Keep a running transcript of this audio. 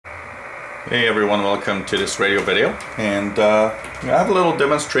Hey everyone, welcome to this radio video, and I have a little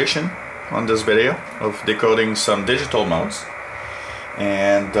demonstration on this video of decoding some digital modes,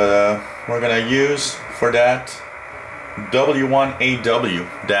 and we're gonna use for that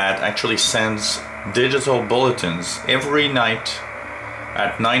W1AW that actually sends digital bulletins every night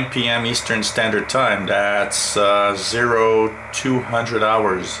at 9 p.m. Eastern Standard Time. That's 0200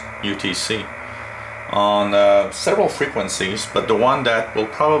 hours UTC on several frequencies, but the one that will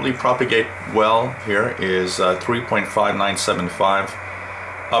probably propagate well here is 3.5975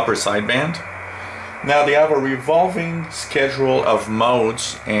 upper sideband. Now they have a revolving schedule of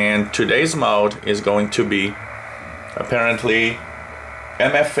modes, and today's mode is going to be apparently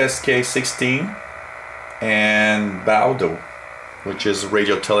MFSK16 and W1AW, which is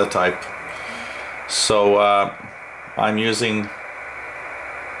radio teletype. So I'm using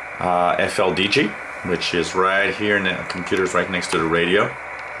FLDG, which is right here, and the computer's right next to the radio.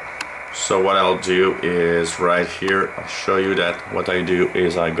 So what I'll do is right here, I'll show you that what I do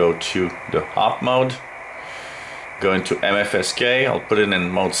is I go to the hop mode, go into MFSK, I'll put it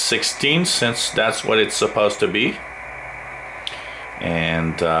in mode 16 since that's what it's supposed to be,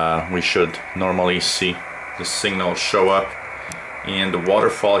 and we should normally see the signal show up in the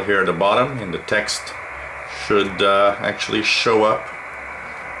waterfall here at the bottom, and the text should actually show up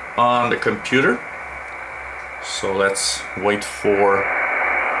on the computer. So let's wait for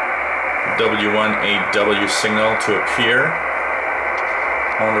W1AW signal to appear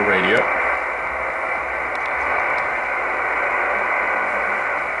on the radio.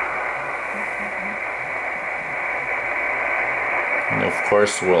 And of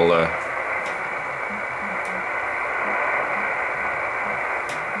course we'll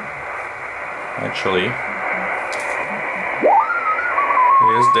actually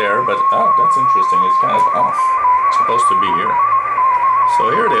it is there, but oh, that's interesting, it's kind of off. It's supposed to be here.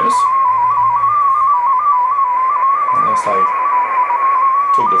 So here it is. Unless I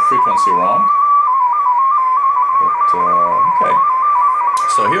took the frequency wrong. But okay.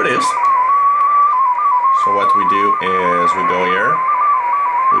 So here it is. So what we do is we go here,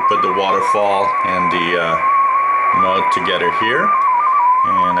 we put the waterfall and the mode together here,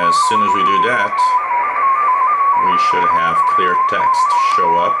 and as soon as we do that, we should have clear text show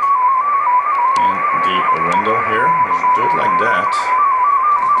up in the window here. Let's do it like that.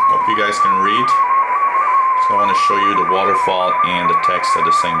 Hope you guys can read. So I want to show you the waterfall and the text at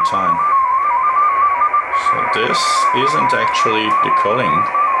the same time. So this isn't actually decoding,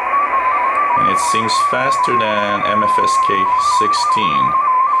 and it seems faster than MFSK16.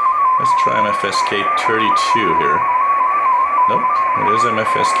 Let's try MFSK32 here. Nope, it is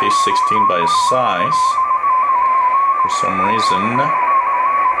MFSK16 by size. For some reason,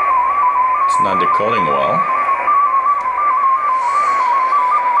 it's not decoding well.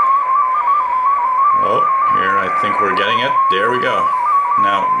 Oh, here I think we're getting it. There we go.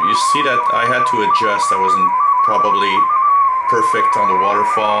 Now, you see that I had to adjust. I wasn't probably perfect on the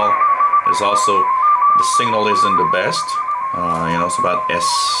waterfall. There's also, the signal isn't the best. You know, it's about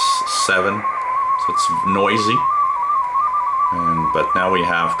S7, so it's noisy. But now we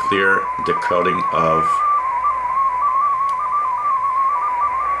have clear decoding of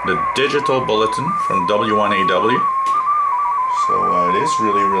the digital bulletin from W1AW. So it is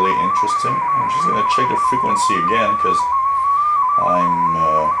really interesting. I'm just going to check the frequency again because I'm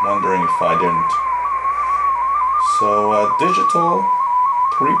wondering if I didn't. So digital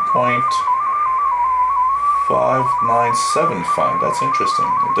 3.5975. That's interesting.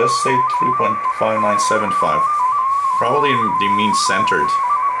 It does say 3.5975. Probably they mean centered.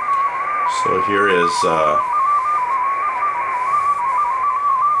 So here is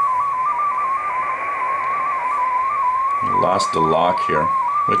lost the lock here,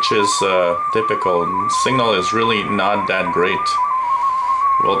 which is typical. Signal is really not that great.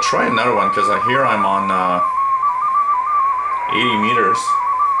 We'll try another one because I hear I'm on 80 meters.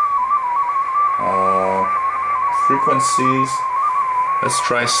 Frequencies, let's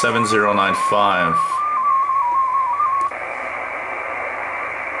try 7095.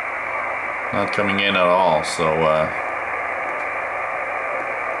 Not coming in at all, so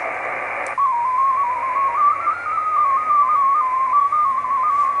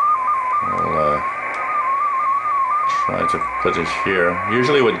try to put it here.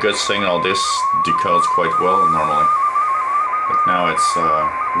 Usually with good signal this decodes quite well normally, but now it's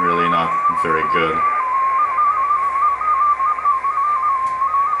really not very good.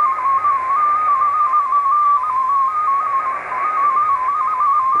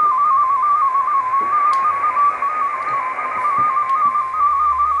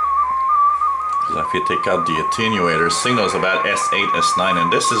 if you take out the attenuator, signal is about S8, S9,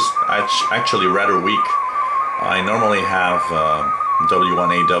 and this is actually rather weak. I normally have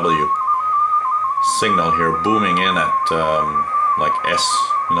W1AW signal here booming in at like S,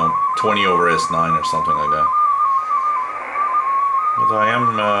 20 over S9 or something like that. But I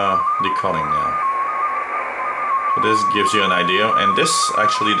am decoding now. So this gives you an idea, and this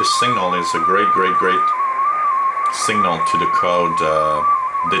actually, the signal is a great signal to decode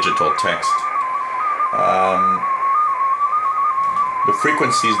digital text. The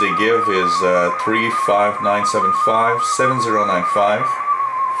frequencies they give is 35975, 7095,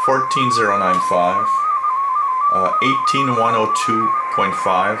 14095,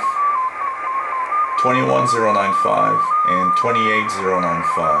 18102.5, 21095, and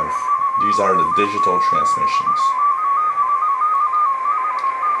 28095. These are the digital transmissions.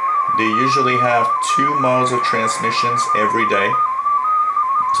 They usually have 2 modes of transmissions every day.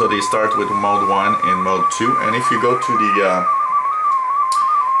 So they start with mode 1 and mode 2. And if you go to the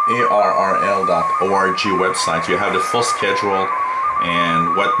arrl.org website, you have the full schedule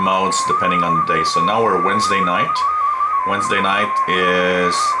and what modes depending on the day. So now we're Wednesday night. Wednesday night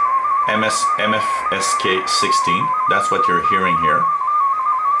is MFSK16. That's what you're hearing here.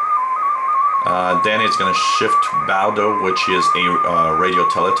 Then it's going to shift to Baudo, which is a radio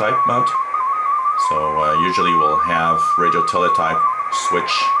teletype mode. So usually we'll have radio teletype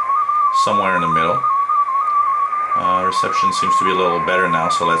switch somewhere in the middle. Reception seems to be a little better now,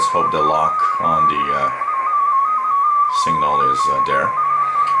 so let's hope the lock on the signal is there.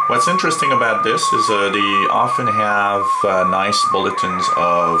 What's interesting about this is they often have nice bulletins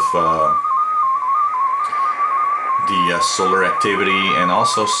of the solar activity, and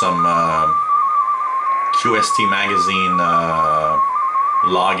also some QST magazine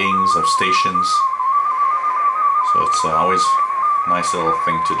loggings of stations. So it's always a nice little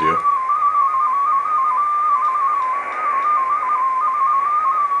thing to do.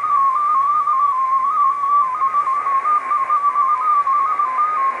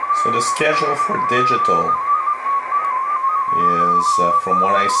 So the schedule for digital is, from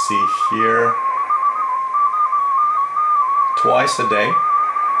what I see here, twice a day.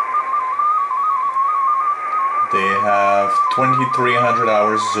 They have 2300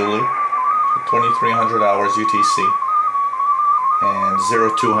 hours Zulu, so 2300 hours UTC, and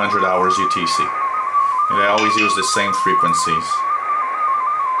 0200 hours UTC. And they always use the same frequencies.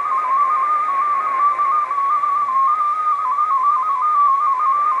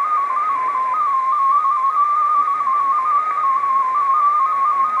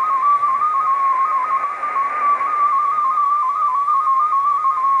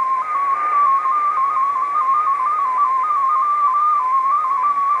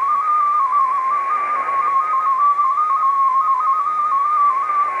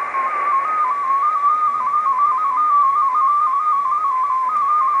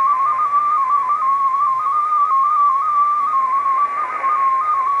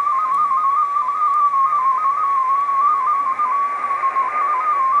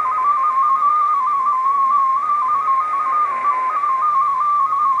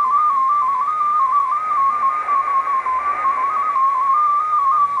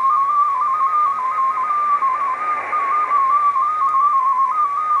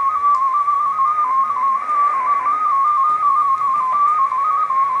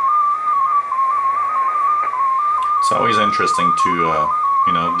 It's always interesting to,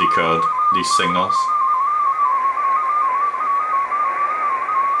 decode these signals.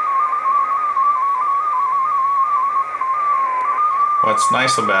 What's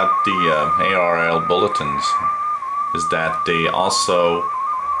nice about the ARRL bulletins is that they also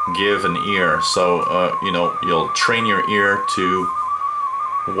give an ear. So, you'll train your ear to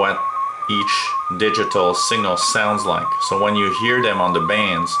what each digital signal sounds like. So when you hear them on the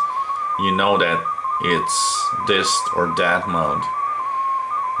bands, you know that it's this or that mode.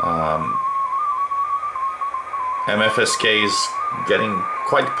 MFSK is getting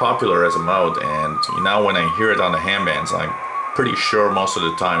quite popular as a mode, and now when I hear it on the ham bands, I'm pretty sure most of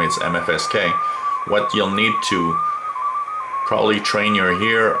the time it's MFSK. What you'll need to probably train your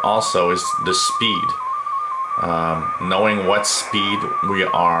ear also is the speed. Knowing what speed we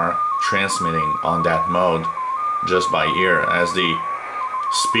are transmitting on that mode just by ear, as the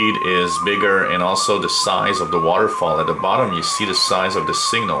speed is bigger, and also the size of the waterfall at the bottom, you see the size of the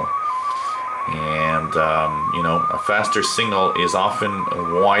signal, and a faster signal is often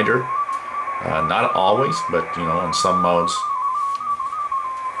wider, not always, but in some modes.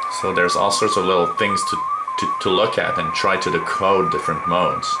 So there's all sorts of little things to look at and try to decode different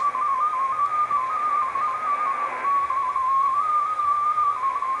modes.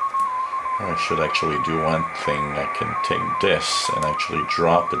 I should actually do one thing. I can take this and actually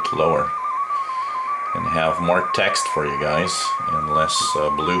drop it lower and have more text for you guys and less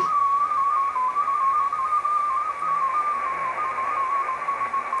blue.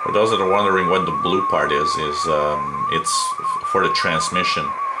 For those that are wondering what the blue part is it's for the transmission.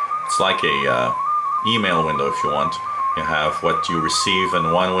 It's like a email window, if you want. You have what you receive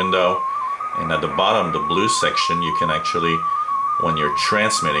in one window, and at the bottom, the blue section, you can actually, when you're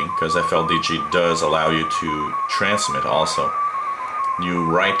transmitting, because FLDG does allow you to transmit also, you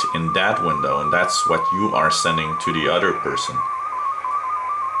write in that window, and that's what you are sending to the other person.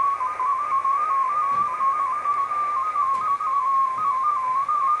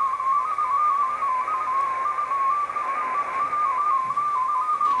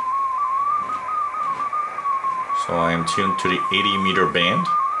 So I am tuned to the 80 meter band,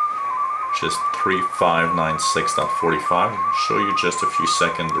 which is 3596.45. I'll show you just a few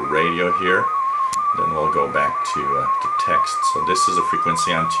seconds the radio here, then we'll go back to text. So this is the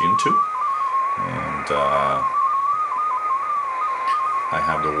frequency I'm tuned to, and I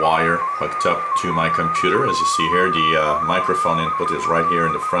have the wire hooked up to my computer. As you see here, the microphone input is right here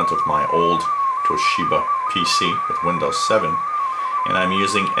in the front of my old Toshiba PC with Windows 7, and I'm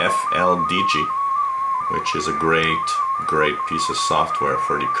using FLDG, which is a great piece of software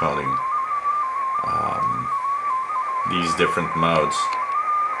for decoding these different modes.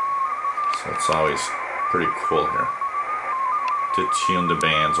 So it's always pretty cool here to tune the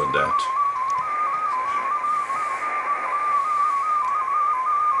bands with that.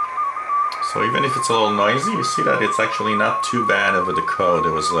 So even if it's a little noisy, you see that it's actually not too bad of a decode.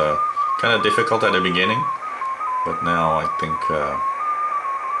 It was kind of difficult at the beginning, but now I think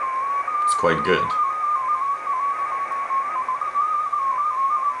it's quite good.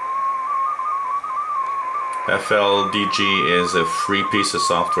 FLDG is a free piece of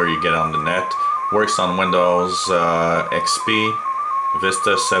software you get on the net. Works on Windows XP,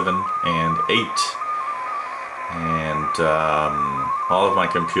 Vista 7 and 8. And all of my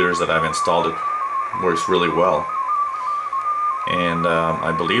computers that I've installed, it works really well. And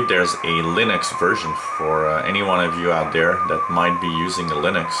I believe there's a Linux version for any one of you out there that might be using a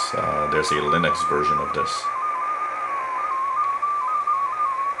Linux. There's a Linux version of this.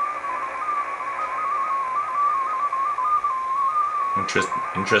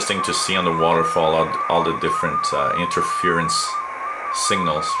 Interesting to see on the waterfall all the different interference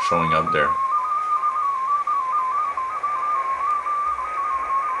signals showing up there.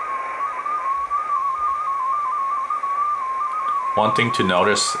 One thing to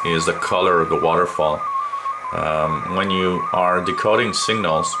notice is the color of the waterfall. When you are decoding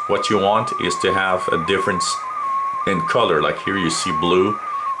signals, what you want is to have a difference in color. Like here you see blue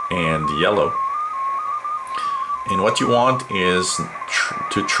and yellow. And what you want is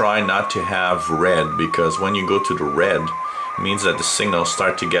to try not to have red, because when you go to the red, it means that the signals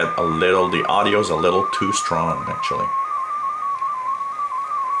start to get the audio is a little too strong actually.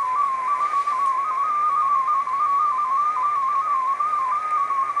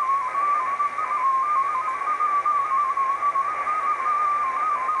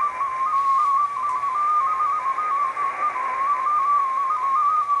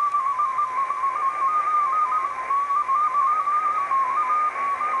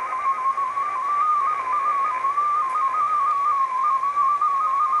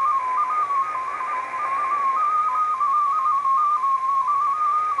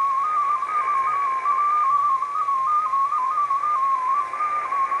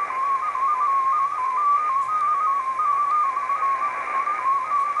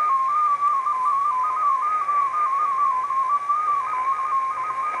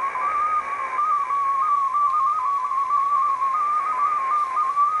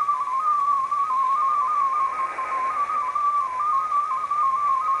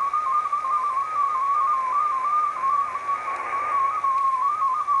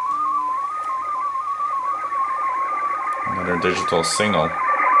 Another digital signal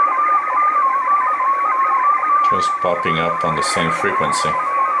just popping up on the same frequency.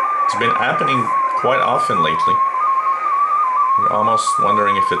 It's been happening quite often lately. You're almost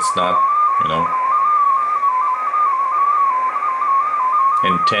wondering if it's not,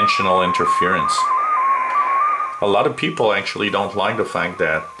 intentional interference. A lot of people actually don't like the fact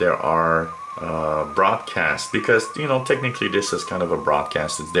that there are broadcasts, because technically this is kind of a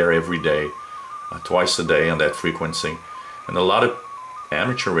broadcast. It's there every day, twice a day on that frequency. And a lot of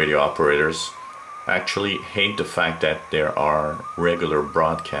amateur radio operators actually hate the fact that there are regular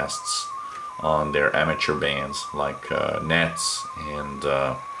broadcasts on their amateur bands, like nets and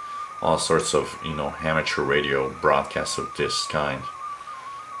all sorts of amateur radio broadcasts of this kind.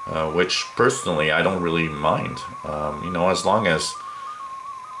 which personally I don't really mind. You know, as long as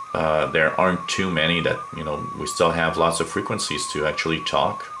there aren't too many that, you know, we still have lots of frequencies to actually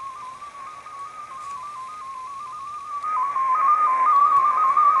talk.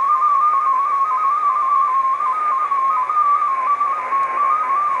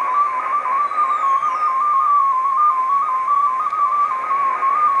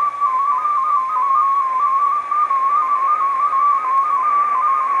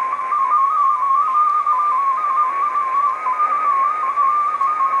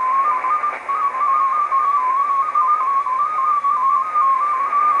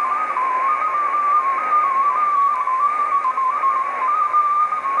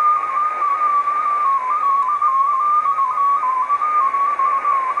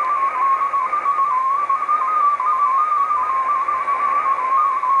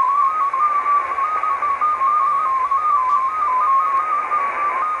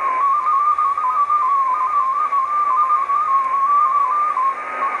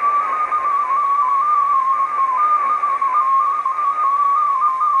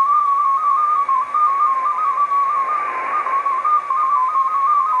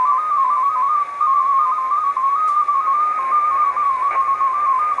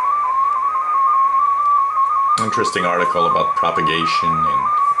 Interesting article about propagation and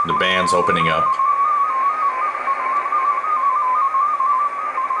the bands opening up.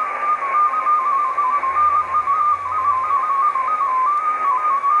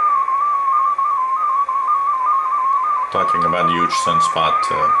 Talking about the huge sunspot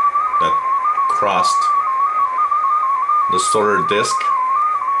that crossed the solar disk.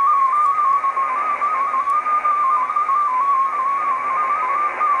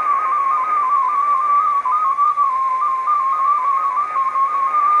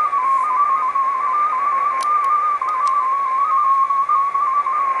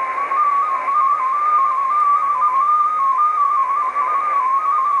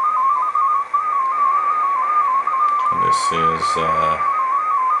 This is, I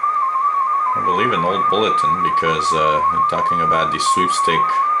believe, an old bulletin, because I'm talking about the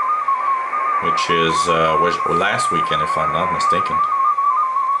sweepstake, which was last weekend, if I'm not mistaken.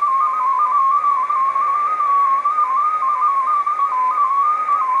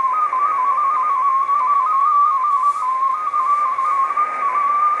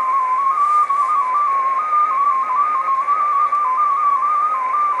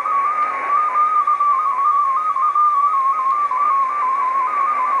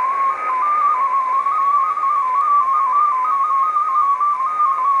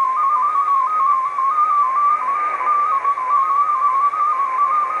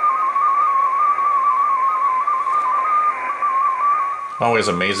 Always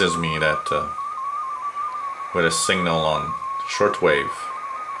amazes me that with a signal on shortwave,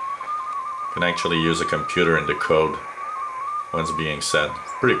 you can actually use a computer and decode what's being said.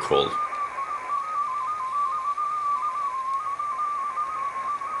 Pretty cool.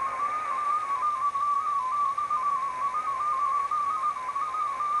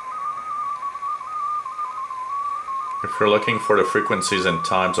 If you're looking for the frequencies and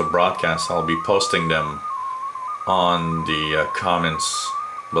times of broadcasts, I'll be posting them on the comments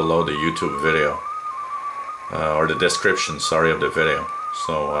below the YouTube video, or the description, sorry, of the video.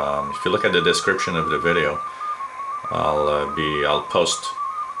 So if you look at the description of the video, I'll post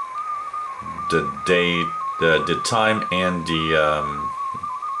the date, the time, and the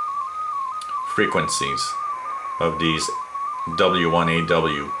frequencies of these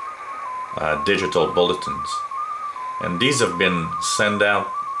W1AW digital bulletins, and these have been sent out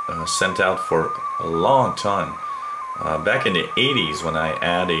for a long time. Back in the 80s, when I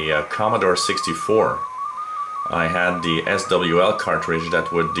had a Commodore 64, I had the SWL cartridge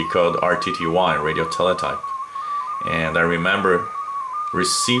that would decode RTTY, radio teletype, and I remember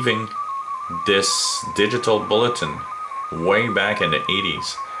receiving this digital bulletin way back in the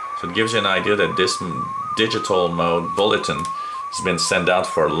 80s. So it gives you an idea that this digital mode bulletin has been sent out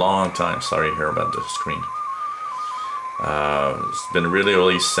for a long time. Sorry here about the screen. It's been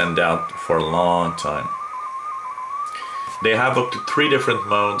really sent out for a long time. They have up to 3 different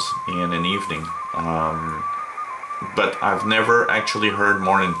modes in an evening, but I've never actually heard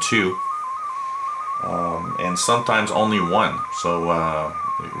more than 2, and sometimes only 1. So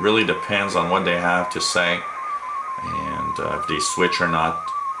it really depends on what they have to say and if they switch or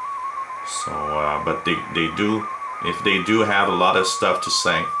not. So, but they do, if they do have a lot of stuff to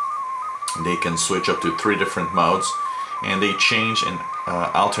say, they can switch up to 3 different modes, and they change and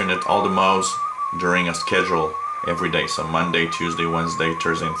alternate all the modes during a schedule every day. So Monday, Tuesday, Wednesday,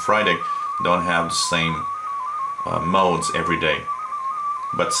 Thursday, and Friday don't have the same modes every day.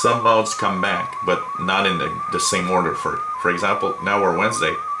 but some modes come back, but not in the same order. For example, now we're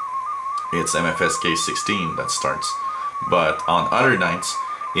Wednesday, it's MFSK16 that starts, but on other nights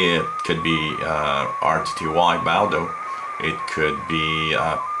it could be RTTY Baldo, it could be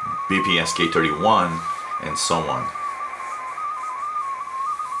BPSK31, and so on.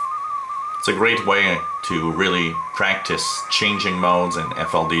 It's a great way to really practice changing modes in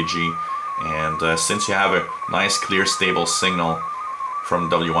FLDG, and since you have a nice clear stable signal from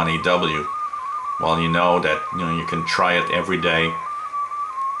W1AW, well, you know that you can try it every day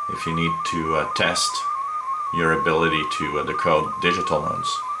if you need to test your ability to decode digital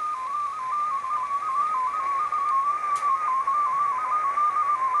modes.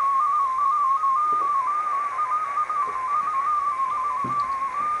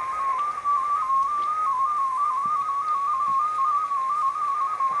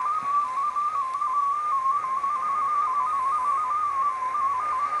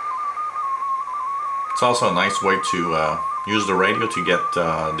 It's also a nice way to use the radio to get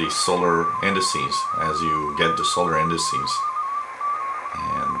the solar indices as you get the solar indices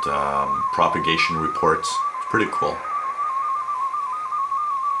and propagation reports. It's pretty cool.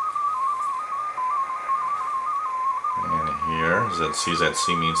 And here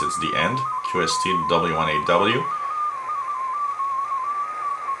ZCZC means it's the end. QST W1AW.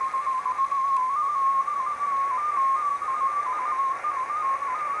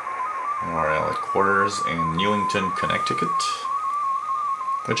 RL headquarters in Newington, Connecticut,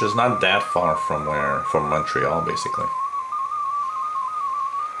 which is not that far from Montreal, basically.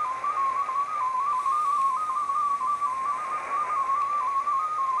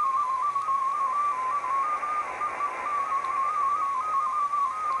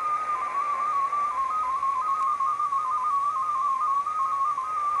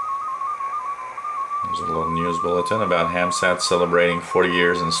 There's a little news bulletin about HAMSAT celebrating 40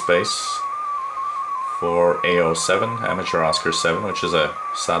 years in space for AO7, Amateur Oscar 7, which is a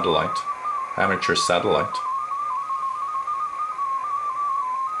satellite, amateur satellite.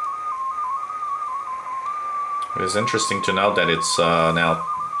 It is interesting to note that it's now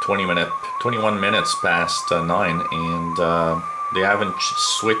 21 minutes past 9, and they haven't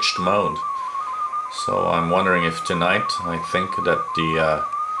switched mode. So I'm wondering if tonight, I think that the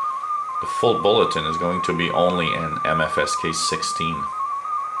full bulletin is going to be only in MFSK16.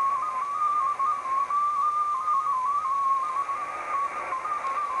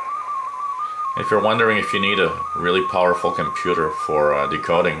 If you're wondering if you need a really powerful computer for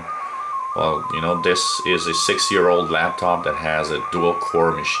decoding, well, this is a 6-year-old laptop that has a dual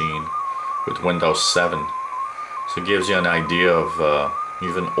core machine with Windows 7. So it gives you an idea of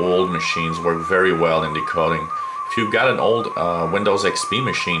even old machines work very well in decoding. If you've got an old Windows XP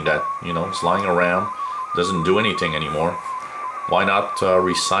machine that is lying around, doesn't do anything anymore, why not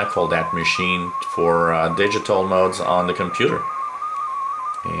recycle that machine for digital modes on the computer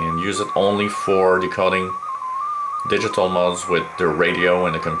and use it only for decoding digital modes with the radio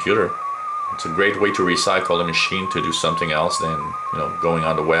and the computer? It's a great way to recycle a machine to do something else than going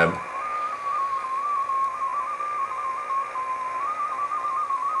on the web.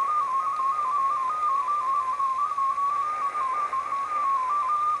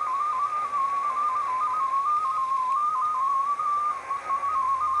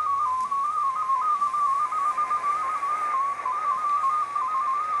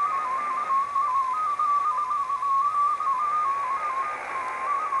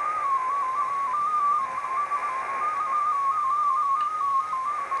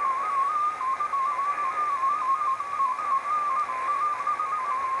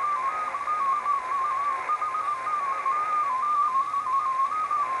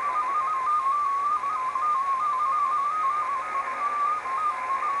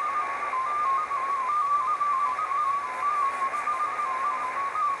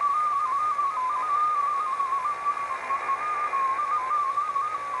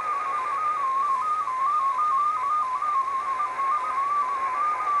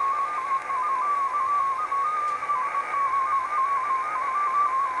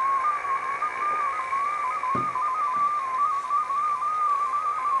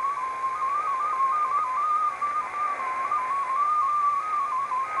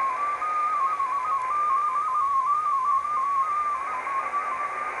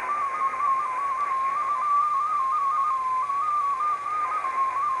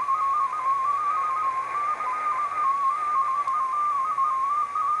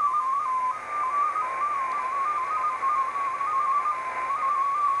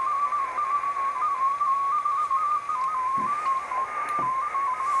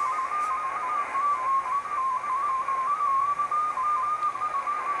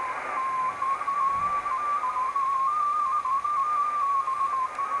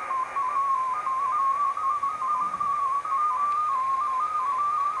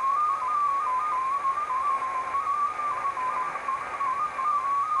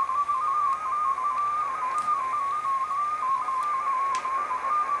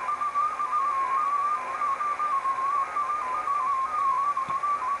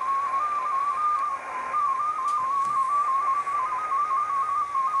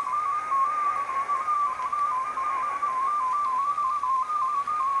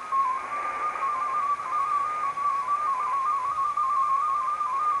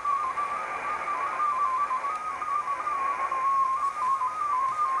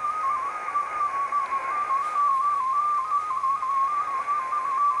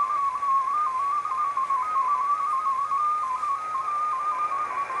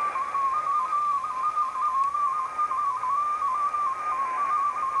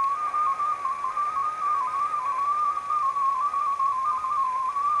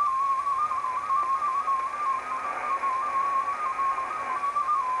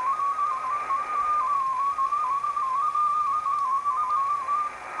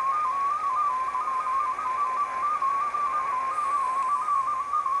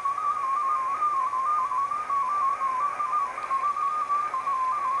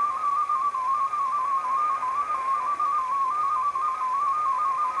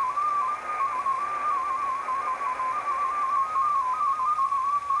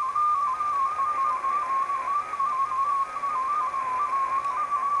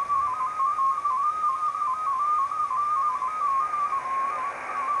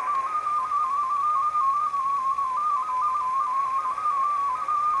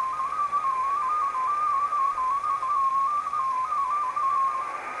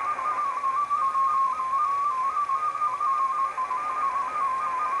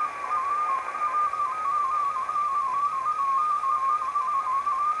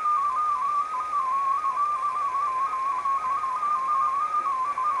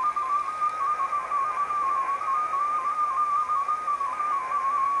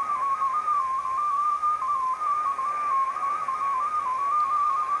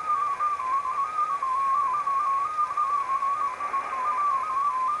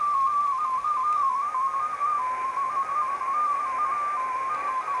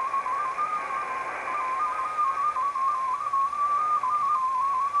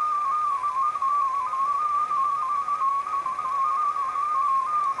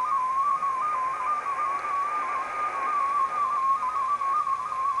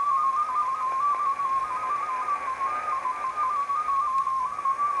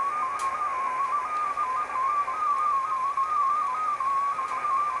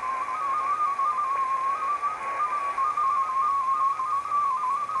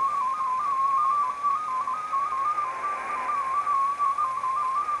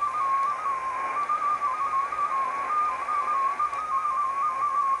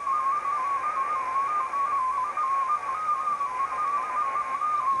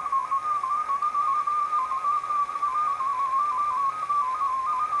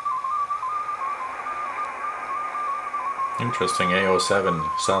 Interesting AO7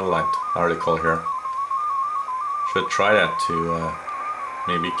 satellite article here. Should try that to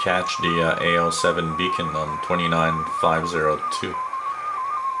maybe catch the AO7 beacon on 29502.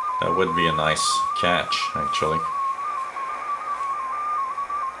 That would be a nice catch, actually.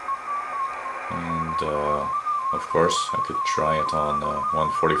 And of course I could try it on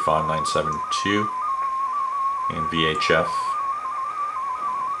 145972 in VHF.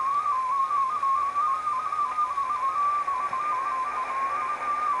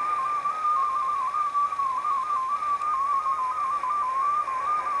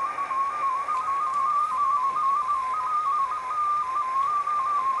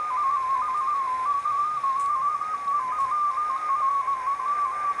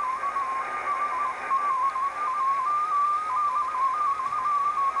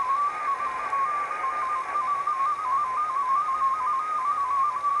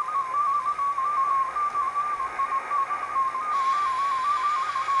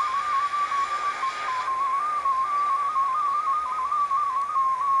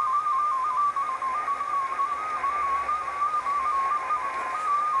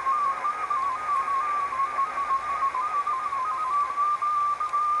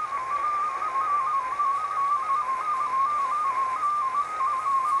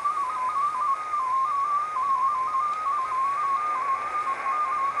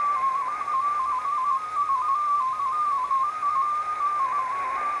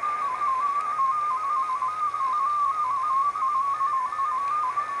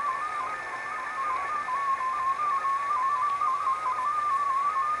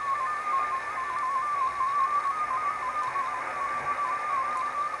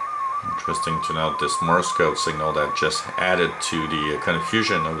 Interesting to note this Morse code signal that just added to the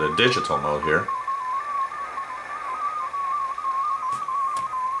confusion of the digital mode here.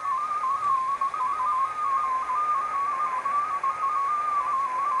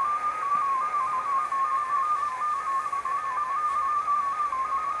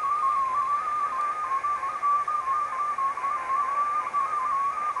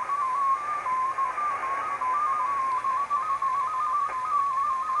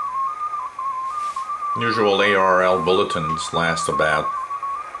 Usual ARL bulletins last about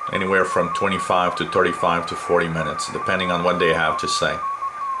anywhere from 25 to 35 to 40 minutes, depending on what they have to say.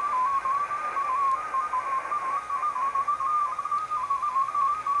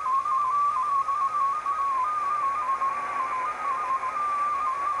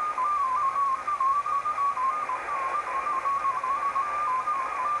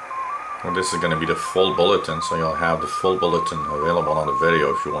 Well, this is going to be the full bulletin, so you'll have the full bulletin available on the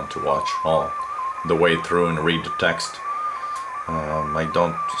video if you want to watch all the way through and read the text. I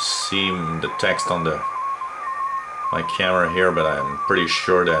don't see the text on my camera here, but I'm pretty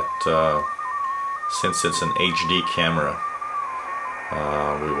sure that since it's an HD camera,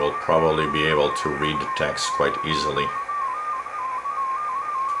 we will probably be able to read the text quite easily.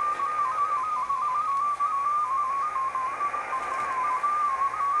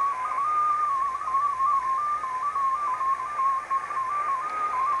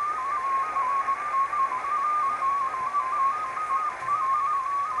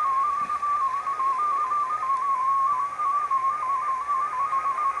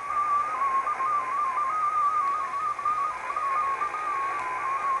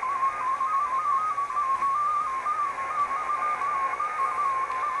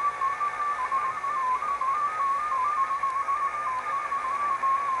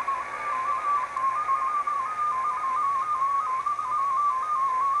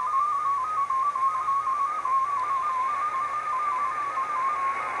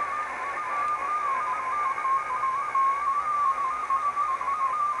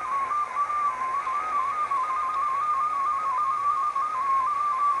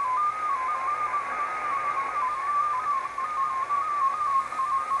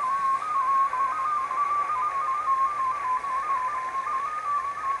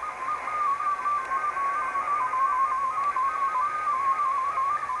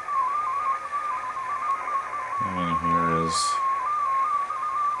 And here is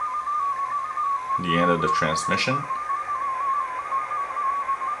the end of the transmission.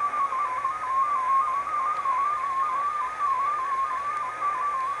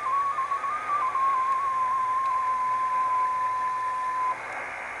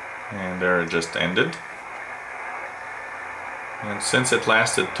 And there it just ended. And since it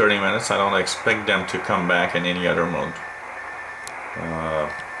lasted 30 minutes, I don't expect them to come back in any other mode.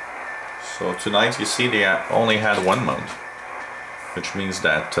 So tonight you see they only had one mode, which means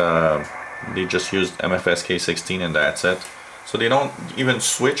that they just used MFSK16 and that's it. So they don't even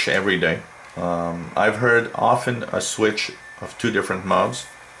switch every day. I've heard often a switch of 2 different modes.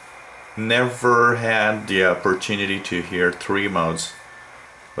 Never had the opportunity to hear 3 modes,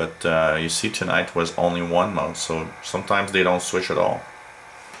 but you see tonight was only 1 mode, so sometimes they don't switch at all.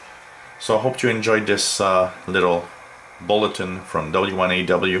 So I hope you enjoyed this little bulletin from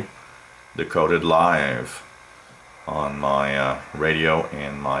W1AW decoded live on my radio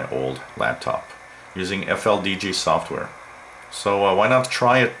and my old laptop using FLDG software. So why not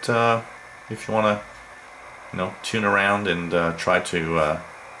try it if you want to, tune around and try to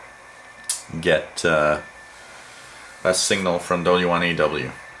get a signal from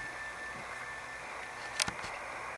W1AW.